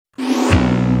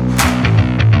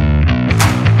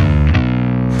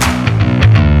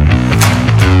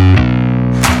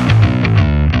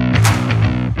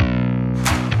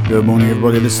Good morning,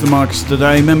 everybody. This is the Markets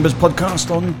Today Members Podcast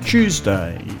on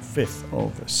Tuesday, 5th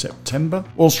of September.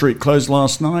 Wall Street closed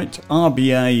last night.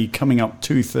 RBA coming up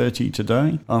 2:30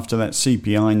 today. After that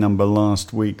CPI number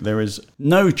last week, there is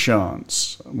no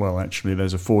chance. Well, actually,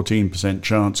 there's a 14%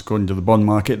 chance, according to the bond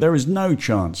market. There is no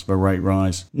chance for rate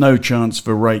rise, no chance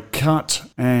for rate cut,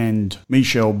 and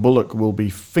Michelle Bullock will be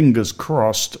fingers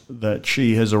crossed that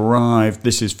she has arrived.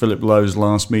 This is Philip Lowe's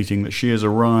last meeting, that she has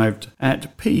arrived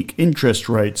at peak interest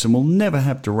rates and will never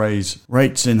have to raise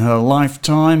rates in her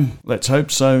lifetime. Let's hope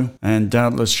so. And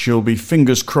doubtless she'll be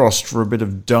fingers crossed for a bit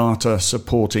of data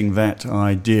supporting that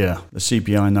idea. The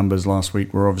CPI numbers last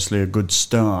week were obviously a good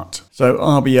start. So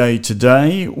RBA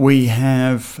today, we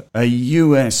have a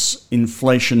US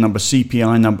inflation number,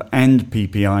 CPI number and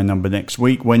PPI number next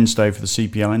week, Wednesday for the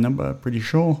CPI number, pretty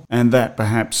sure. And that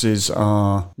perhaps is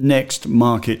our next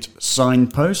market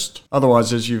signpost.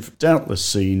 Otherwise, as you've doubtless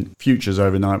seen, futures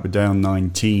overnight were down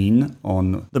 19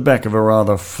 on the back of a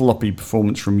rather floppy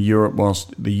performance from Europe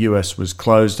whilst the US was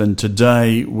closed. And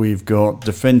today we've got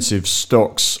defensive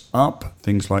stocks up,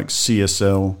 things like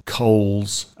CSL,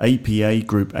 Coles, APA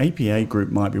Group. APA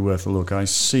Group might be worth a look. I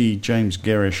see James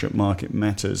Gerish at Market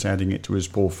Matters adding it to his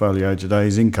portfolio today,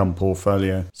 his income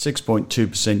portfolio.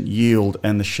 6.2% yield,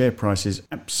 and the share price is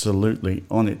absolutely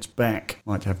on its back.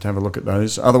 Might have to have a look at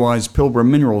those. Otherwise, Pilbara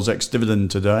Minerals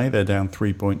ex-dividend today, they're down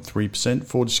 3.3%.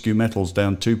 Fortescue Metals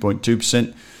down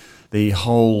 2.2%. The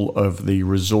whole of the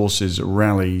resources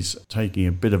rallies taking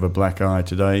a bit of a black eye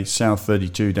today. South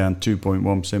 32 down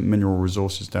 2.1%, Mineral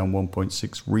Resources down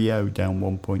 1.6%, Rio down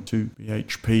 1.2%,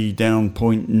 BHP down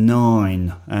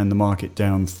 0.9%, and the market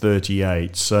down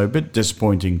 38%. So a bit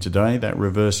disappointing today. That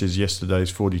reverses yesterday's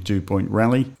 41-point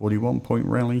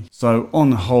rally. So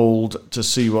on hold to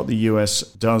see what the US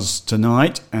does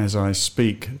tonight. As I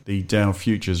speak, the Dow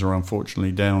futures are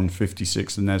unfortunately down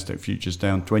 56, the Nasdaq futures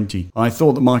down 20. I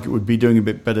thought the market would be doing a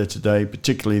bit better today,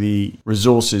 particularly the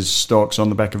resources stocks on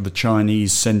the back of the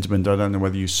Chinese sentiment. I don't know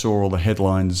whether you saw all the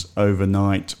headlines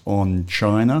overnight on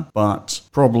China, but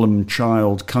problem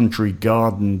child Country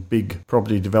Garden, big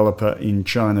property developer in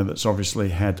China that's obviously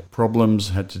had problems,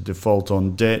 had to default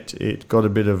on debt. It got a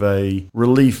bit of a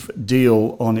relief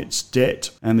deal on its debt,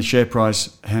 and the share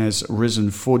price has risen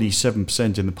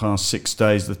 47% in the past 6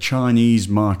 days. The Chinese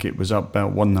market was up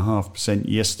about 1.5%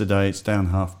 yesterday. It's down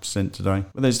 0.5% today.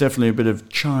 But there's definitely a bit of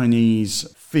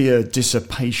Chinese fear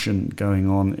dissipation going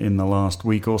on in the last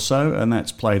week or so, and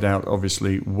that's played out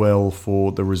obviously well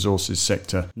for the resources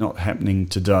sector. Not happening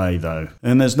today though.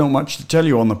 And there's not much to tell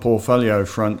you on the portfolio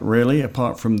front really,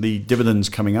 apart from the dividends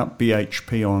coming up.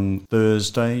 BHP on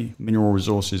Thursday, Mineral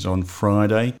Resources on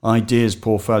Friday. Ideas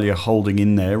portfolio holding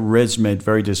in there. ResMed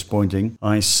very disappointing.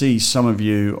 I see some of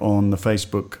you on the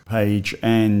Facebook page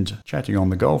and chatting on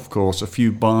the golf course, a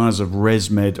few buyers of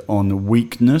ResMed on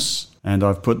weakness. And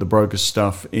I've put the broker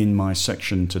stuff in my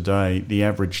section today. The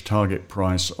average target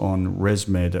price on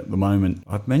ResMed at the moment,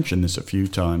 I've mentioned this a few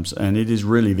times, and it is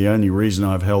really the only reason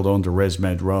I've held on to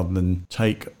ResMed rather than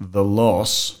take the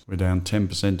loss. We're down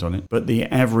 10% on it. But the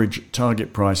average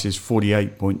target price is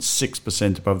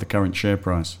 48.6% above the current share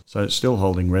price. So it's still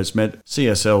holding ResMed.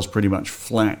 CSL's pretty much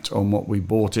flat on what we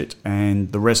bought it,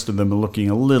 and the rest of them are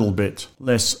looking a little bit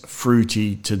less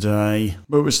fruity today.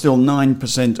 But we're still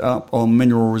 9% up on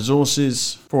Mineral Resources.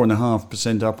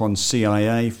 4.5% up on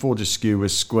CIA, Fortescue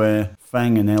was square,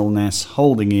 Fang and LNAS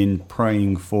holding in,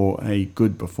 praying for a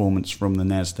good performance from the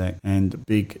Nasdaq. And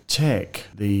big tech,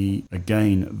 the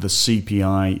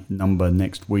CPI number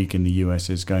next week in the US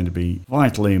is going to be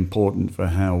vitally important for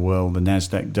how well the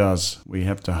Nasdaq does. We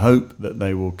have to hope that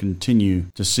they will continue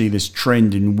to see this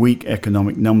trend in weak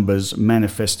economic numbers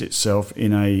manifest itself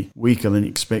in a weaker than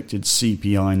expected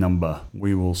CPI number.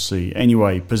 We will see.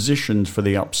 Anyway, positioned for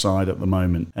the upside at the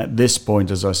moment. At this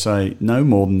point, as I say, no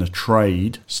more than a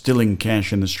trade, still in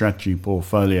cash in the strategy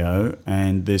portfolio,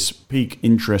 and this peak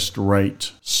interest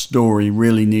rate story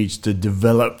really needs to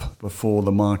develop before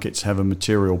the markets have a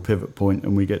material pivot point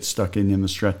and we get stuck in the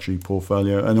strategy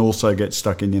portfolio, and also get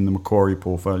stuck in the Macquarie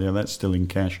portfolio. That's still in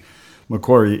cash.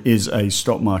 Macquarie is a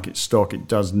stock market stock. It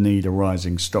does need a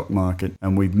rising stock market,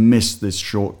 and we've missed this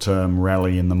short-term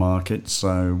rally in the market,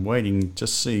 so waiting to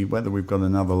see whether we've got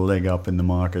another leg up in the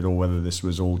market or whether this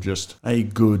was all just a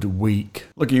good week.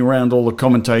 Looking around all the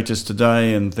commentators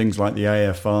today and things like the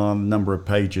AFR, the number of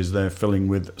pages they're filling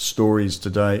with stories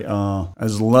today are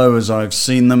as low as I've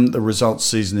seen them. The results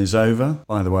season is over.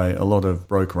 By the way, a lot of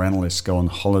broker analysts go on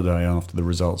holiday after the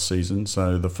results season,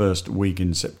 so the first week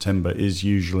in September is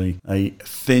usually a a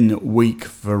thin week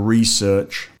for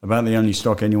research. About the only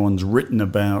stock anyone's written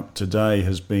about today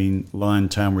has been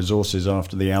Liontown Resources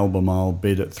after the Albemarle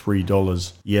bid at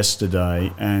 $3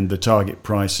 yesterday, and the target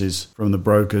prices from the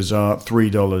brokers are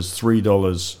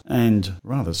 $3, and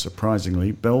rather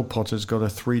surprisingly, Bell Potter's got a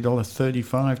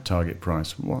 $3.35 target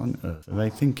price. What on earth are they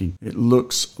thinking? It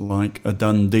looks like a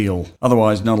done deal.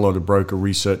 Otherwise, not a lot of broker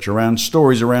research around.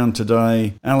 Stories around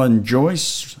today: Alan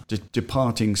Joyce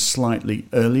departing slightly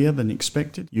earlier than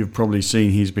expected. You've probably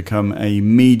seen he's become a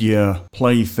media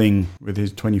plaything with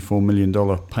his $24 million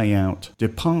payout.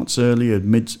 Departs early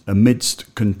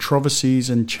amidst controversies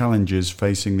and challenges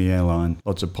facing the airline.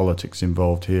 Lots of politics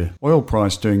involved here. Oil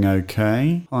price doing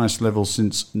okay. Highest level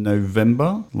since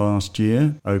November last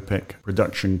year. OPEC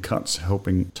production cuts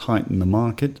helping tighten the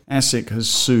market. ASIC has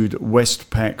sued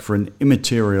Westpac for an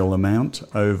immaterial amount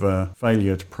over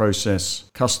failure to process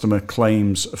customer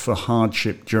claims for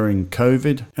hardship during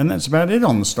COVID. And that's about it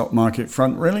on the stock market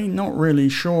front, really. Not really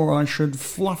sure I should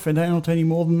fluff it out any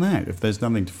more than that, if there's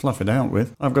nothing to fluff it out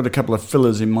with. I've got a couple of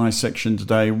fillers in my section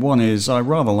today. One is I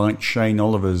rather like Shane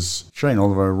Oliver's. Shane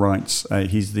Oliver writes,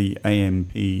 he's the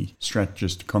AMP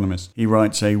strategist economist. He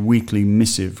writes a weekly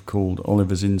missive called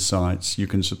Oliver's Insights. You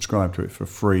can subscribe to it for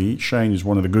free. Shane is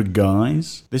one of the good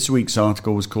guys. This week's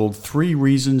article was called 3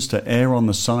 Reasons to Err on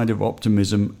the Side of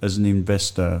Optimism as an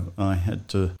Investor. I had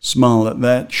to smile at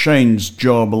that. Shane's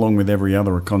job, along with every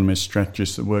other economist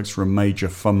strategist that works for a major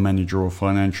fund manager or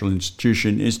financial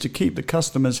institution, is to keep the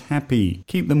customers happy,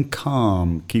 keep them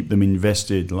calm, keep them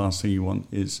invested. The last thing you want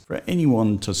is for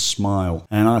anyone to smile.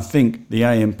 And I think the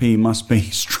AMP must be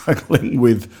struggling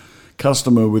with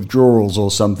customer withdrawals or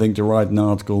something to write an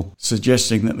article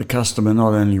suggesting that the customer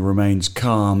not only remains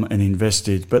calm and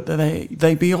invested, but that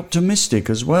they be optimistic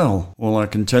as well. All I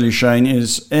can tell you, Shane,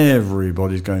 is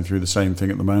everybody's going through the same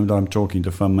thing at the moment. I'm talking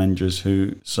to fund managers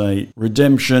who say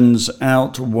redemptions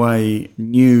outweigh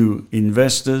new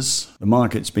investors. The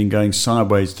market's been going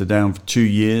sideways to down for 2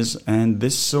 years, and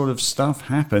this sort of stuff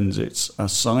happens. It's a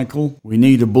cycle. We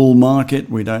need a bull market.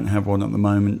 We don't have one at the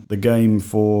moment. The game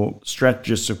for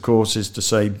strategists, of course, is to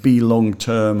say be long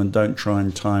term and don't try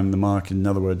and time the market. In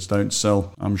other words, don't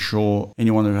sell. I'm sure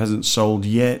anyone who hasn't sold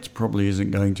yet probably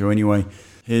isn't going to anyway.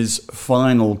 His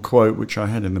final quote, which I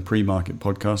had in the pre-market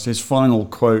podcast, his final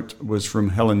quote was from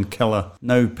Helen Keller.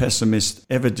 No pessimist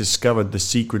ever discovered the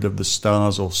secret of the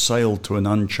stars or sailed to an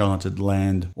uncharted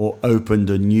land or opened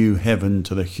a new heaven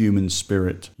to the human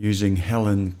spirit. Using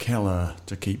Helen Keller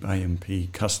to keep AMP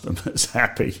customers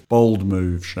happy. Bold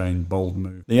move, Shane, bold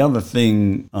move. The other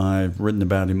thing I've written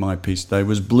about in my piece today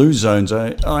was blue zones.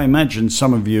 I imagine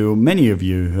some of you, or many of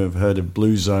you, have heard of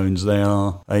blue zones. There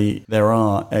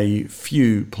are a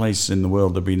few places in the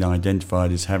world that have been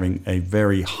identified as having a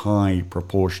very high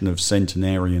proportion of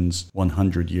centenarians,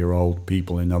 100-year-old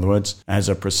people, in other words, as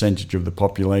a percentage of the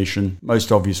population.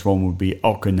 Most obvious one would be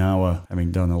Okinawa,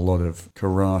 having done a lot of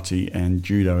karate and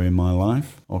judo in my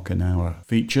life. Okinawa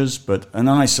features, but an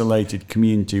isolated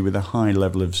community with a high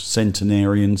level of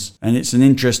centenarians. And it's an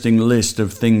interesting list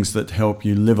of things that help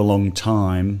you live a long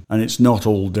time. And it's not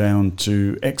all down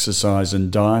to exercise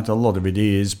and diet. A lot of it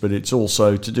is, but it's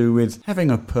also to do with having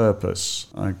a purpose.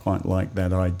 I quite like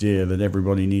that idea that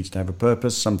everybody needs to have a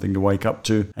purpose, something to wake up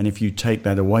to. And if you take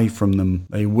that away from them,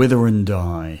 they wither and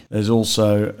die. There's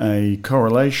also a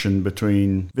correlation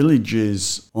between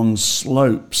villages on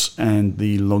slopes and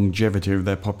the longevity of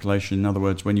their population. In other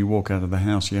words, when you walk out of the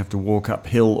house, you have to walk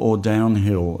uphill or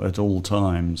downhill at all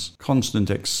times.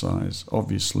 Constant exercise,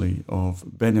 obviously, of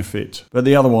benefit. But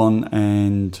the other one,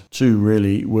 and 2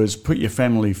 really, was put your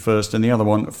family first, and the other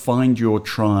one, find your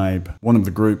tribe. One of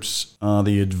the groups are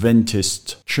the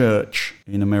Adventist Church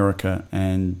in America,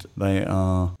 and they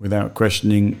are, without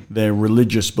questioning their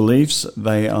religious beliefs,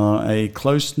 they are a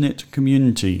close-knit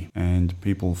community, and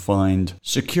people find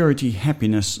security,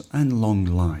 happiness, and long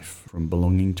life from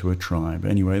belonging to a tribe.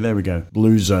 Anyway, there we go.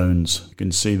 Blue zones. You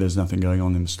can see there's nothing going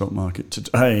on in the stock market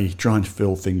today, trying to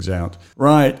fill things out.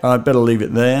 Right, I'd better leave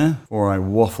it there before I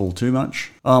waffle too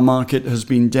much. Our market has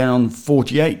been down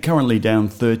 48, currently down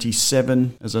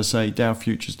 37. As I say, Dow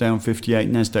futures down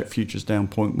 58, Nasdaq futures down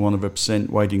 0.1%,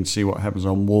 waiting to see what happens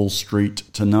on Wall Street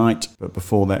tonight. But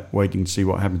before that, waiting to see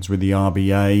what happens with the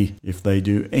RBA. If they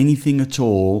do anything at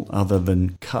all other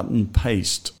than cut and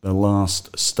paste the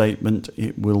last statement,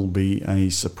 it will be a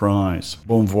surprise.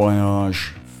 Bon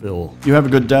voyage, Phil. You have a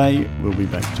good day. We'll be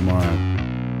back tomorrow.